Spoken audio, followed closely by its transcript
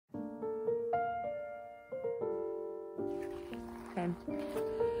Okay.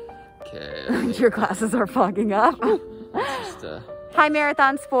 Your glasses are fogging up. Hi,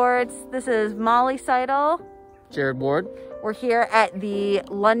 Marathon Sports. This is Molly Seidel. Jared Ward. We're here at the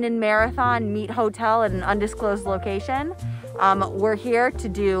London Marathon Meet Hotel at an undisclosed location. We're here to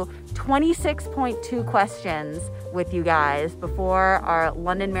do 26.2 questions with you guys before our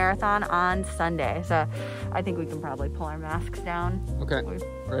London Marathon on Sunday. So I think we can probably pull our masks down. Okay,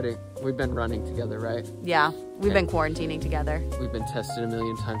 ready. We've been running together, right? Yeah, we've been quarantining together. We've been tested a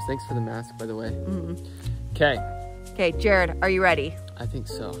million times. Thanks for the mask, by the way. Okay. Okay, Jared, are you ready? I think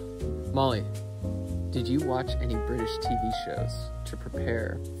so. Molly, did you watch any British TV shows to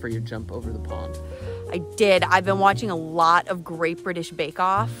prepare for your jump over the pond? I did. I've been watching a lot of Great British Bake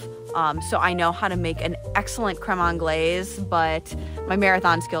Off, so I know how to make an excellent creme anglaise, but my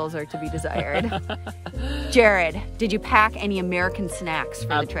marathon skills are to be desired. Jared, did you pack any American snacks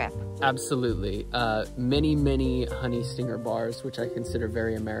for the trip? Absolutely. Many honey stinger bars, which I consider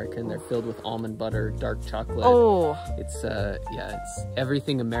very American. They're filled with almond butter, dark chocolate. Oh. It's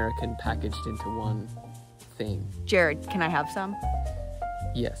everything American packaged into one thing. Jared, can I have some?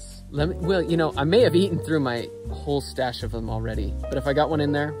 Yes. Well, you know, I may have eaten through my whole stash of them already, but if I got one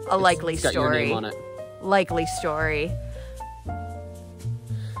in there, it's got your name on it. Likely story.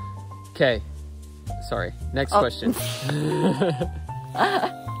 Okay. Sorry. Next question.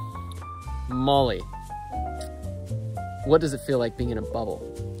 Molly, what does it feel like being in a bubble?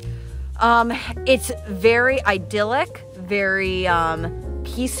 It's very idyllic, very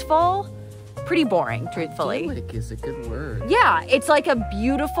peaceful, pretty boring, truthfully. Idyllic is a good word. Yeah, it's like a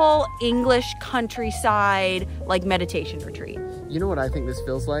beautiful English countryside, like meditation retreat. You know what I think this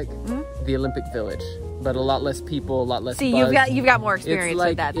feels like? The Olympic Village, but a lot less people, a lot less See, buzz. you've got more experience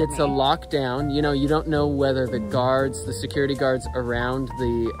with that than It's a lockdown. You know, you don't know whether the guards, the security guards around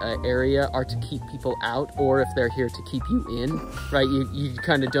the area are to keep people out or if they're here to keep you in, right? You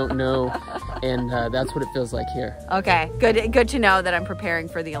kind of don't know, and that's what it feels like here. Okay, good to know that I'm preparing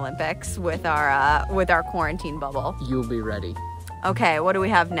for the Olympics with our quarantine bubble. You'll be ready. Okay, what do we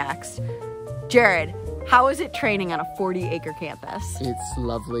have next? Jared, how is it training on a 40-acre campus? It's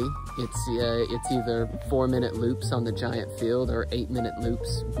lovely. It's either 4-minute loops on the giant field or 8-minute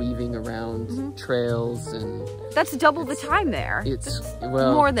loops weaving around trails, and that's double the time there. It's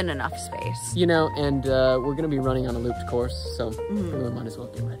more than enough space. You know, and we're gonna be running on a looped course, so everyone might as well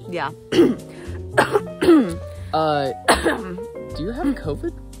get ready. Yeah. Do you have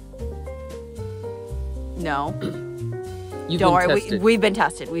COVID? No. Don't worry, we've been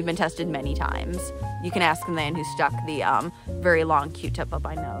tested. We've been tested many times. You can ask the man who stuck the very long Q-tip up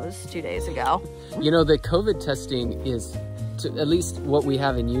my nose 2 days ago. You know, the COVID testing is, at least what we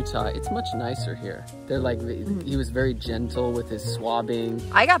have in Utah, it's much nicer here. They're like, he was very gentle with his swabbing.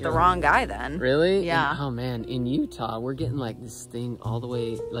 I got the wrong guy then. Really? Yeah. And, oh man, in Utah, we're getting like this thing all the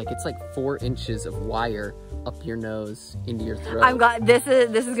way, like it's like 4 inches of wire up your nose into your throat. I'm glad this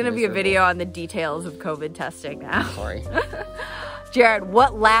is going to be a video on the details of COVID testing now. Sorry. Jared,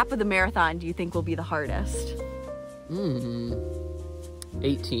 what lap of the marathon do you think will be the hardest?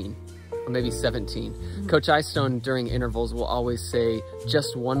 18 or maybe 17. Coach Eyestone during intervals will always say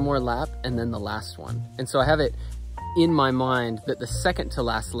just one more lap and then the last one. And so I have it in my mind that the second to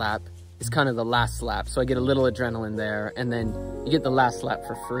last lap is kind of the last lap. So I get a little adrenaline there, and then you get the last lap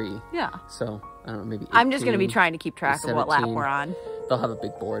for free. Yeah. So I don't know, maybe 18, I'm just going to be trying to keep track of what lap we're on. They'll have a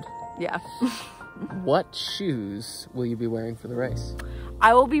big board. Yeah. What shoes will you be wearing for the race?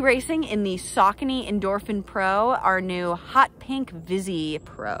 I will be racing in the Saucony Endorphin Pro, our new hot pink Visi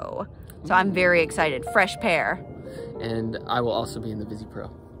Pro. So I'm very excited. Fresh pair. And I will also be in the Visi Pro.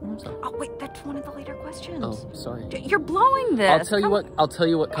 So. Oh wait, that's one of the later questions. Oh, sorry. You're blowing this. I'll tell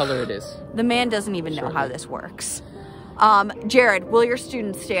you what color it is. The man doesn't even know how this works. Jared, will your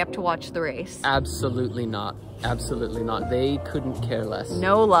students stay up to watch the race? Absolutely not. Absolutely not. They couldn't care less.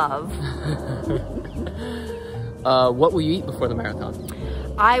 No love. What will you eat before the marathon?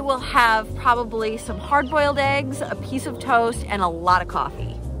 I will have probably some hard-boiled eggs, a piece of toast, and a lot of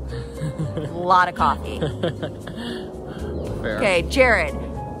coffee. A lot of coffee. Fair. Okay, Jared,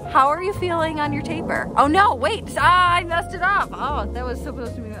 how are you feeling on your taper? Oh no, wait, I messed it up. Oh, that was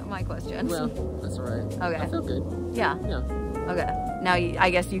supposed to be my question. Well, that's all right. Okay. I feel good. Yeah? Yeah. Okay. Now I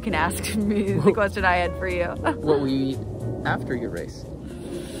guess you can ask me the question I had for you. What will you eat after your race?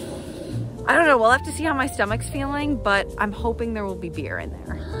 I don't know. We'll have to see how my stomach's feeling, but I'm hoping there will be beer in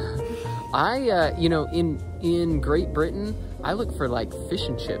there. You know, in Great Britain, I look for like fish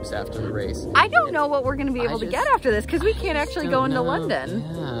and chips after the race. I don't know what we're going to be able to get after this because we can't actually go into London.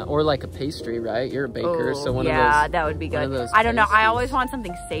 Yeah, or like a pastry, right? You're a baker, so one of those. Yeah, that would be good. I don't know. I pastries. always want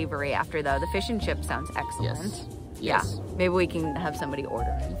something savory after though. The fish and chips sounds excellent. Yes. Yes. Yeah. Maybe we can have somebody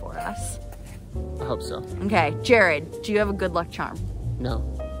order in for us. I hope so. Okay, Jared, do you have a good luck charm? No.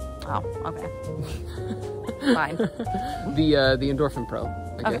 Oh, okay. Fine. The Endorphin Pro,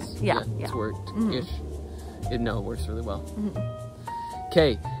 I guess. Yeah. It's worked-ish. No, it works really well.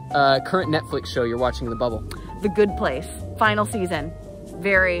 Okay, current Netflix show you're watching in the bubble. The Good Place, final season.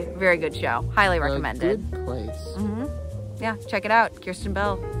 Very, very good show. Highly recommended. Good Place. Yeah, check it out. Kirsten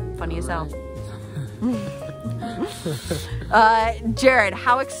Bell, funny as hell. Jared,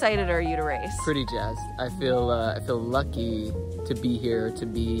 how excited are you to race? Pretty jazzed. I feel lucky to be here, to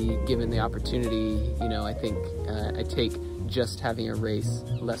be given the opportunity. You know, I think I take just having a race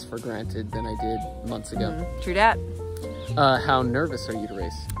less for granted than I did months ago. True dat. How nervous are you to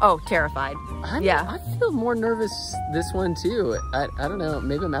race? Oh, terrified. I feel more nervous this one too. I don't know,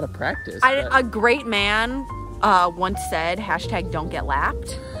 maybe I'm out of practice. A great man once said, #don't get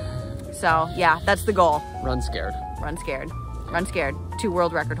lapped. So yeah, that's the goal. Run scared. Run scared. Run scared. 2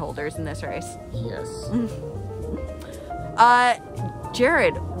 world record holders in this race. Yes.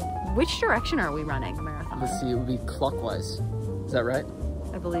 Jared, which direction are we running a marathon? Let's see, it would be clockwise. Is that right?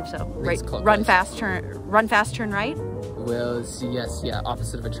 I believe so. Right. Run fast, turn right? Well, yes, yeah,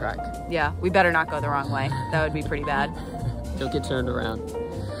 opposite of a track. Yeah, we better not go the wrong way. That would be pretty bad. Don't get turned around.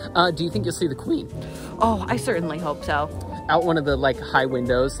 Do you think you'll see the Queen? Oh, I certainly hope so. Out one of the high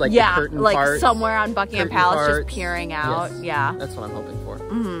windows, the curtain like part, somewhere on Buckingham Palace, parts. just peering out. Yes, yeah, that's what I'm hoping for.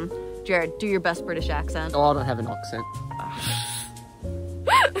 Jared, do your best British accent. Oh, I don't have an accent.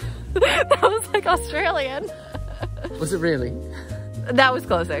 That was like Australian. Was it really? That was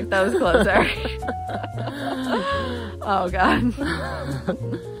closer. That was closer. Oh God.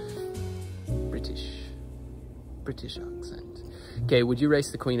 British accent. Okay, would you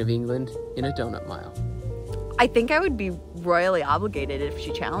race the Queen of England in a donut mile? I think I would be royally obligated if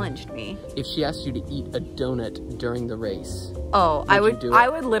she challenged me. If she asked you to eat a donut during the race. Oh, I would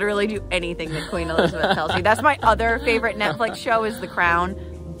literally do anything that Queen Elizabeth tells me. That's my other favorite Netflix show is The Crown.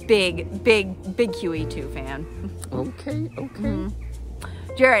 Big QE2 fan. Okay.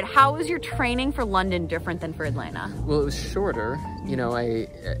 Jared, how was your training for London different than for Atlanta? Well, it was shorter. You know,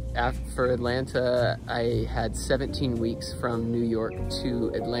 for Atlanta, I had 17 weeks from New York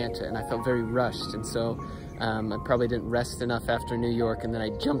to Atlanta, and I felt very rushed, and so I probably didn't rest enough after New York, and then I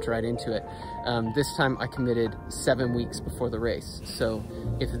jumped right into it. This time I committed 7 weeks before the race. So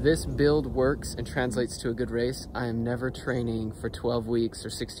if this build works and translates to a good race, I am never training for 12 weeks or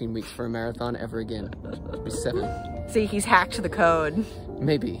 16 weeks for a marathon ever again. It'll be 7. See, he's hacked the code.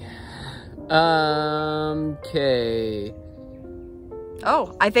 Maybe. Okay.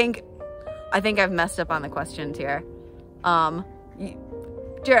 Oh, I think I've messed up on the questions here.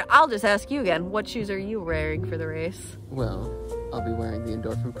 Jared, I'll just ask you again. What shoes are you wearing for the race? Well, I'll be wearing the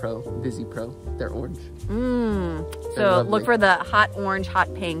Endorphin Pro, Visi Pro. They're orange. So look for the hot orange,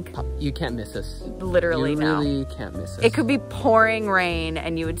 hot pink. You can't miss us. Literally, no. You really can't miss us. It could be pouring rain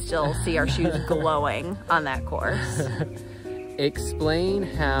and you would still see our shoes glowing on that course. Explain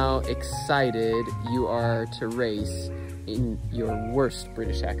how excited you are to race in your worst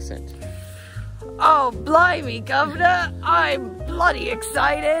British accent. Oh, blimey, Governor, I'm bloody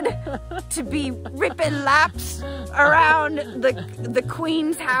excited to be ripping laps around the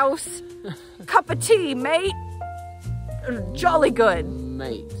Queen's house. Cup of tea, mate. Jolly good.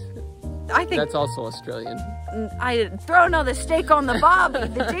 Mate. I think that's also Australian. I throw another steak on the barbie.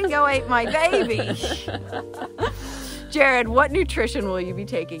 The dingo ate my baby. Jared, what nutrition will you be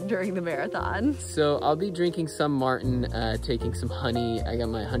taking during the marathon? So I'll be drinking some Martin, taking some honey. I got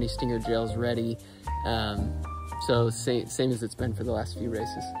my honey stinger gels ready. So same as it's been for the last few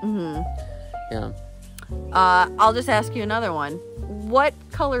races. Yeah. I'll just ask you another one. What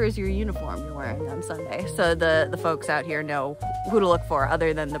color is your uniform you're wearing on Sunday? So the folks out here know who to look for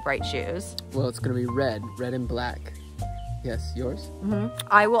other than the bright shoes. Well, it's gonna be red and black. Yes, yours?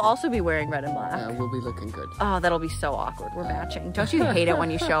 I will also be wearing red and black. We'll be looking good. Oh, that'll be so awkward. We're matching. Don't you hate it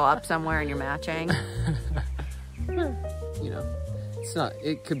when you show up somewhere and you're matching? You know,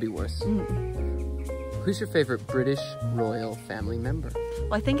 it could be worse. Who's your favorite British royal family member?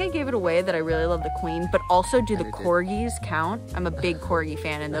 Well, I think I gave it away that I really love the Queen, but also do the corgis count? I'm a big corgi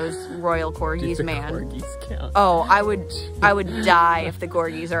fan, and those royal corgis, man. Corgis count? Oh, I would die if the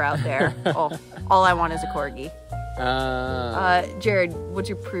corgis are out there. Oh, all I want is a corgi. Jared, what's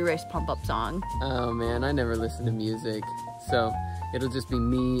your pre-race pump-up song? Oh man, I never listen to music, so it'll just be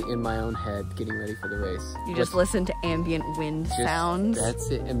me in my own head getting ready for the race. You just listen to ambient wind sounds?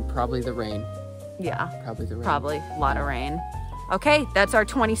 That's it, and probably the rain. Yeah. Probably the rain. Probably a lot of rain. Okay, that's our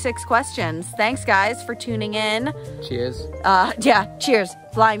 26 questions. Thanks, guys, for tuning in. Cheers. Yeah, cheers.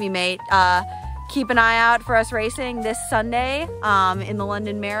 Fly me, mate. keep an eye out for us racing this Sunday in the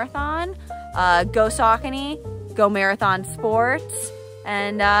London Marathon. Go Saucony, go Marathon Sports,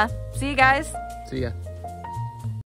 and see you guys. See ya.